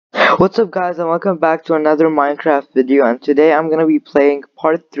What's up guys, and welcome back to another Minecraft video, and today I'm gonna be playing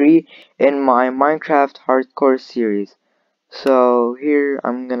part 3 in my Minecraft hardcore series. So here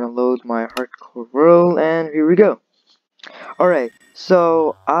I'm gonna load my hardcore world, and here we go. Alright,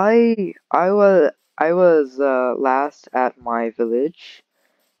 so I was last at my village,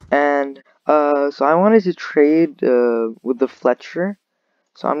 and so I wanted to trade with the Fletcher.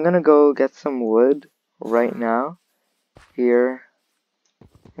 So I'm gonna go get some wood right now. Here,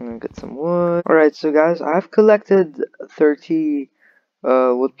 I'm gonna get some wood. Alright, so guys, I've collected 30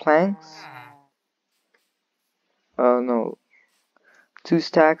 wood planks. No, 2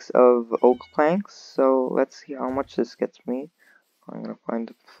 stacks of oak planks. So let's see how much this gets me. I'm gonna find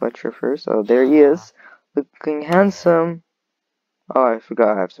the Fletcher first. Oh, there he is, looking handsome. Oh, I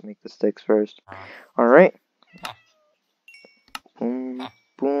forgot I have to make the sticks first. Alright. Boom,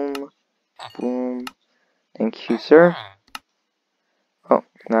 boom, boom. Thank you, sir. Oh,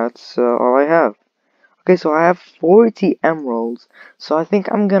 that's all I have. Okay, so I have 40 emeralds, so I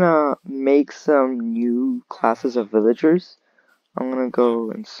think I'm gonna make some new classes of villagers. I'm gonna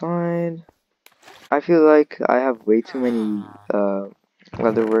go inside. I feel like I have way too many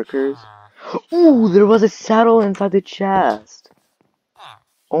leather workers. Ooh, there was a saddle inside the chest.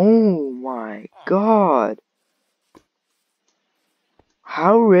 Oh my god.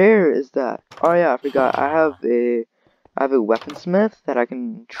 How rare is that? Oh yeah, I forgot. I have a weaponsmith that I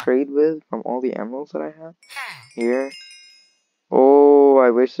can trade with from all the emeralds that I have. Here. Oh, I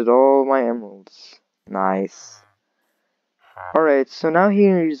wasted all my emeralds. Nice. Alright, so now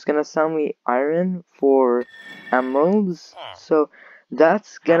he's gonna sell me iron for emeralds. So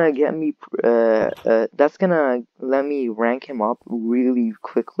that's gonna get me, that's gonna let me rank him up really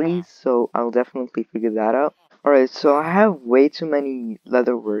quickly. So I'll definitely figure that out. Alright, so I have way too many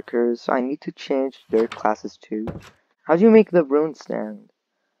leather workers. So I need to change their classes too. How do you make the rune stand?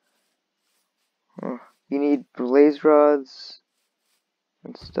 You need blaze rods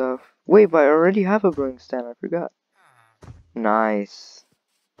and stuff. Wait, but I already have a brewing stand, I forgot. Nice.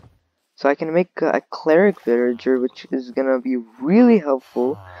 So I can make a cleric villager, which is gonna be really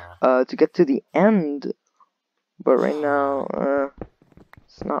helpful to get to the end. But right now,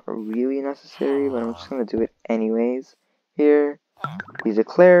 it's not really necessary, but I'm just gonna do it anyways. Here, he's a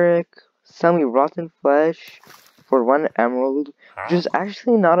cleric. Sell me rotten flesh for 1 emerald, which is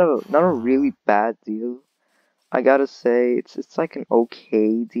actually not a really bad deal. I gotta say, it's like an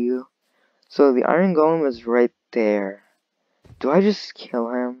okay deal. So the iron golem is right there. Do I just kill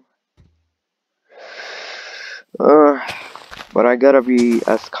him? But I gotta be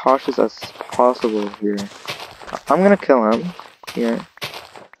as cautious as possible here. I'm gonna kill him here.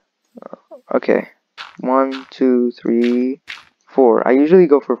 Okay. 1, 2, 3, 4. I usually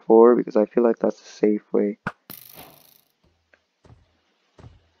go for 4 because I feel like that's a safe way.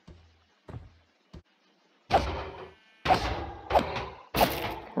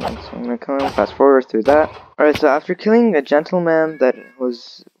 Alright, so I'm gonna kill him. Fast forward through that. Alright, so after killing a gentleman that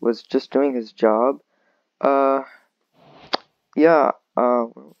was just doing his job, yeah,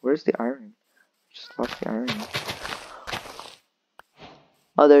 where's the iron? Just lost the iron.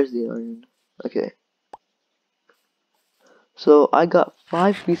 Oh, there's the iron. Okay. So I got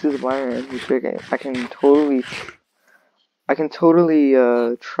 5 pieces of iron, which I can totally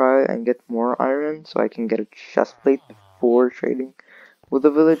try and get more iron, so I can get a chest plate before trading with a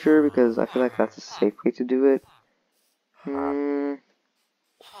villager, because I feel like that's a safe way to do it. I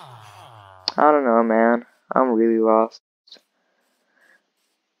don't know, man. I'm really lost.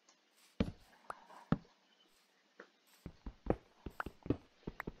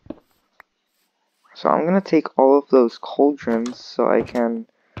 So I'm gonna take all of those cauldrons so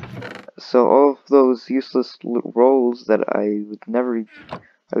all of those useless rolls that I would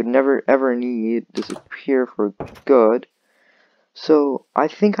never ever need disappear for good. So I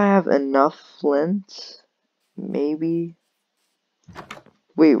think I have enough flint, maybe.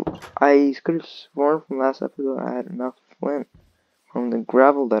 Wait, I could have sworn from last episode I had enough flint from the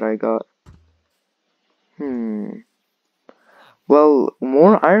gravel that I got. Well,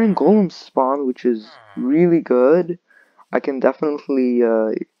 more iron golems spawn, which is really good. I can definitely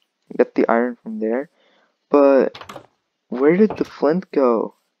get the iron from there. But where did the flint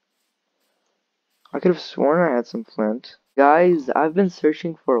go? I could have sworn I had some flint. Guys, I've been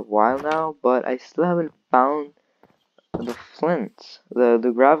searching for a while now, but I still haven't found the flint,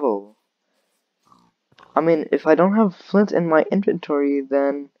 the gravel. I mean, if I don't have flint in my inventory,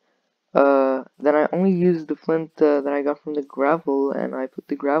 then I only use the flint that I got from the gravel, and I put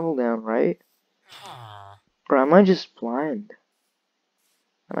the gravel down, right? Or am I just blind?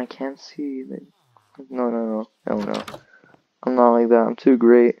 And I can't see the... No. I'm not like that. I'm too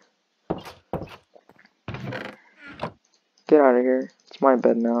great. Get out of here. It's my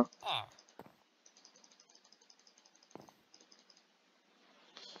bed now.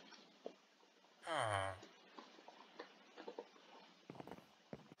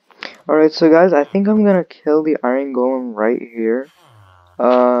 Alright, so guys, I think I'm gonna kill the iron golem right here.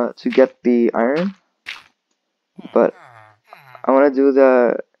 To get the iron. But I wanna do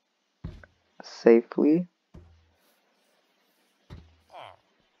that safely.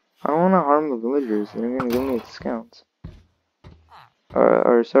 I don't wanna harm the villagers. They're gonna give me discounts.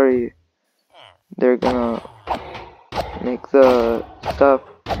 Or sorry, they're gonna make the stuff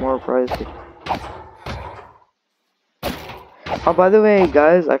more pricey. Oh, by the way,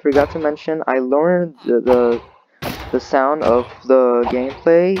 guys, I forgot to mention, I lowered the sound of the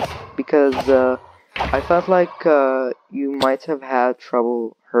gameplay because I felt like you might have had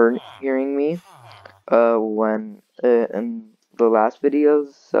trouble hearing me when in the last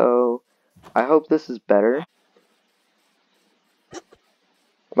videos, so I hope this is better.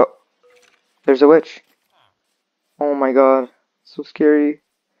 Oh, there's a witch. Oh my god, so scary.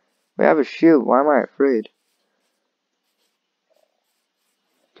 We have a shield, why am I afraid?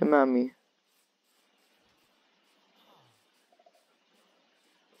 Come at me.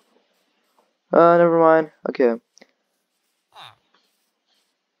 Never mind. Okay.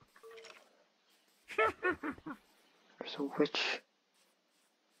 There's a witch.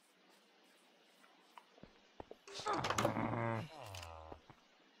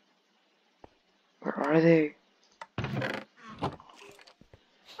 Where are they?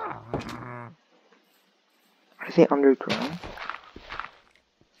 Are they underground?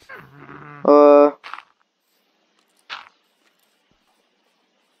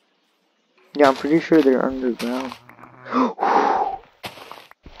 Yeah, I'm pretty sure they're underground.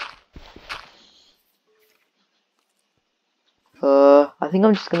 I think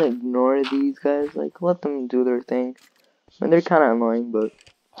I'm just gonna ignore these guys, like, let them do their thing. I mean, they're kinda annoying, but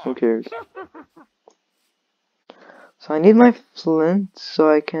who cares? So I need my flint so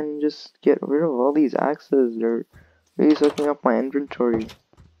I can just get rid of all these axes. They're really sucking up my inventory.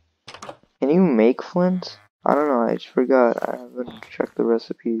 Can you make flint? I don't know, I just forgot. I haven't checked the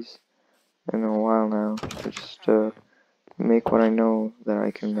recipes in a while now. I just make what I know that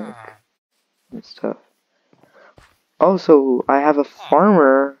I can make and stuff. Also, I have a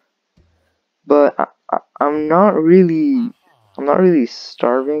farmer, but I'm not really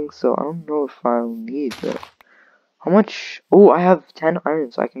starving, so I don't know if I'll need it. How much? Oh, I have 10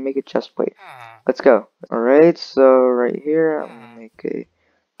 iron, so I can make a chest plate. Let's go. Alright, so right here, I'm gonna make a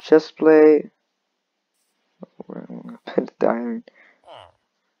chest plate. Where am I gonna put the iron?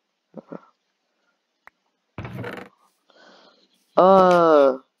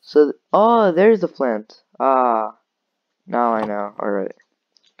 There's the flint. Ah, now I know. Alright.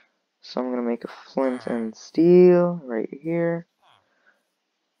 So I'm gonna make a flint and steel right here.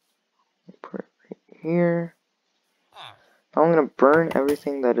 Put it right here. I'm gonna burn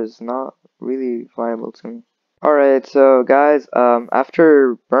everything that is not really viable to me. Alright, so guys,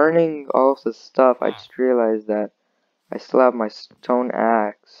 after burning all of the stuff, I just realized that I still have my stone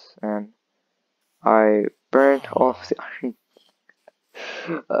axe, and I burnt off the iron.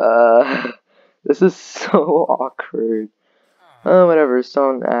 This is so awkward. Whatever,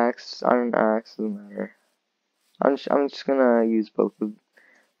 stone axe, iron axe, doesn't matter. I'm just gonna use both of them.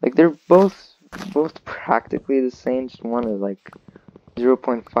 Like, they're both practically the same, just one is like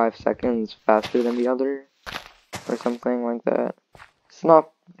 0.5 seconds faster than the other, or something like that. It's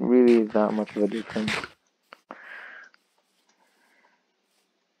not really that much of a difference.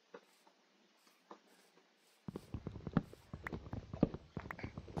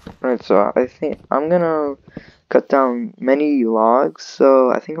 Right, so I think I'm gonna cut down many logs, so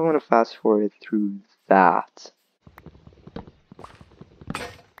I think I'm gonna fast forward through that.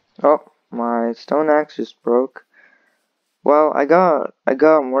 Oh, my stone axe just broke. Well, I got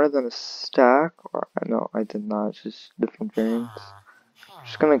more than a stack, or no, I did not, it's just different variants.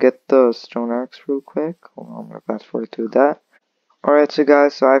 Just gonna get the stone axe real quick. Hold on, I'm gonna fast forward to that. Alright, so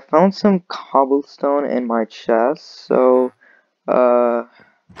guys, so I found some cobblestone in my chest, so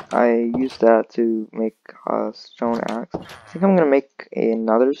I used that to make a stone axe. I think I'm gonna make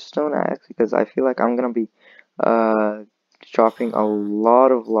another stone axe because I feel like I'm gonna be chopping a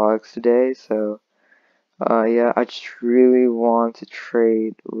lot of logs today, so yeah, I just really want to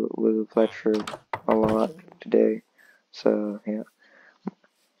trade with Fletcher a lot today, so yeah.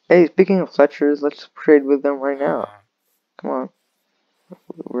 Hey, speaking of Fletchers, let's trade with them right now. Come on.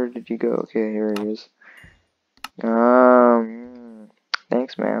 Where did you go? Okay, here he is.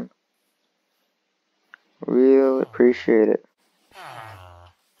 Thanks, man. Real appreciate it.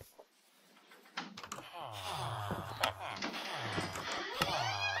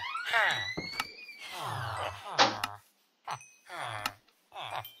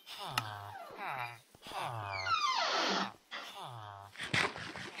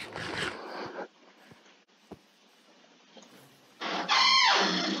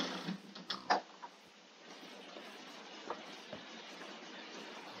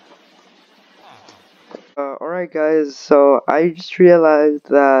 Alright guys, so I just realized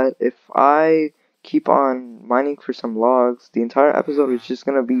that if I keep on mining for some logs, the entire episode is just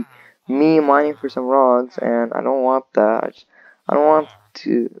gonna be me mining for some logs, and I don't want that. I don't want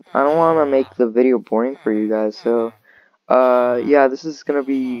I don't want to make the video boring for you guys, so yeah, this is gonna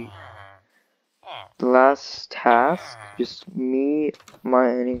be the last task, just me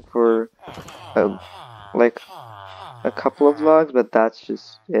mining for like a couple of logs, but that's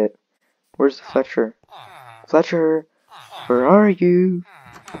just it. Where's Fletcher? Fletcher, where are you?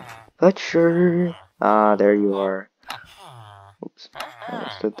 Fletcher! Ah, there you are. Oops, I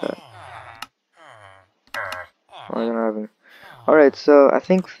almost did that. Alright, so I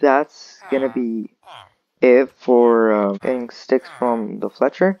think that's gonna be it for getting sticks from the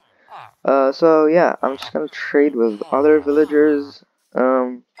Fletcher. So yeah, I'm just gonna trade with other villagers.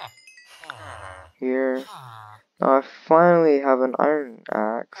 Here. Now I finally have an iron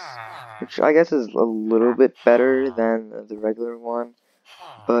axe, which I guess is a little bit better than the regular one,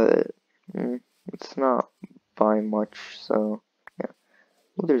 but it's not by much, so yeah.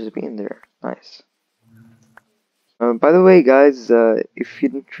 Oh, there's a bean there. Nice. By the way, guys, if you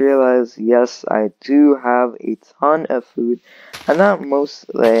didn't realize, yes, I do have a ton of food, and not most,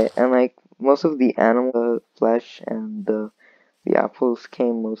 and like most of the animal flesh and the apples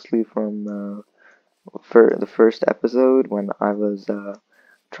came mostly from for the first episode when I was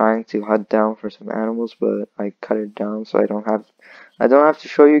trying to hunt down for some animals, but I cut it down so I don't have to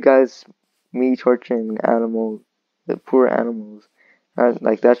show you guys me torturing animals, the poor animals.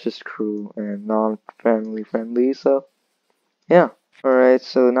 Like that's just cruel and non-friendly. So yeah. All right.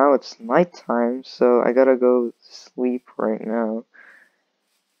 So now it's nighttime, so I gotta go sleep right now.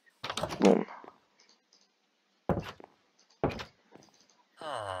 Boom.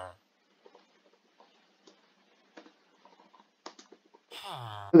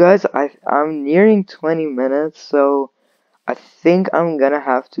 So guys, I'm nearing 20 minutes, so I think I'm gonna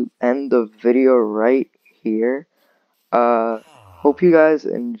have to end the video right here. Hope you guys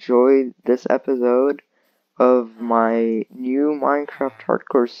enjoyed this episode of my new Minecraft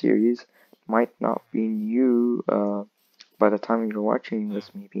Hardcore series. Might not be new, by the time you're watching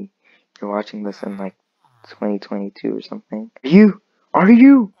this, maybe you're watching this in like 2022 or something. Are you? Are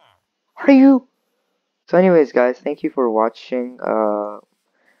you? Are you? So anyways, guys, thank you for watching,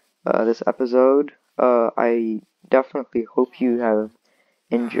 this episode. I definitely hope you have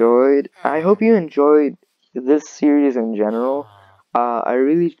enjoyed. I hope you enjoyed this series in general. I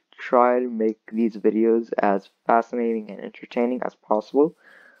really try to make these videos as fascinating and entertaining as possible.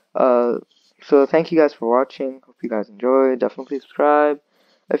 Uh, so thank you guys for watching. Hope you guys enjoyed. Definitely subscribe.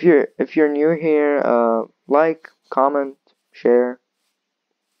 If you're new here, like, comment, share.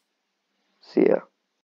 See ya.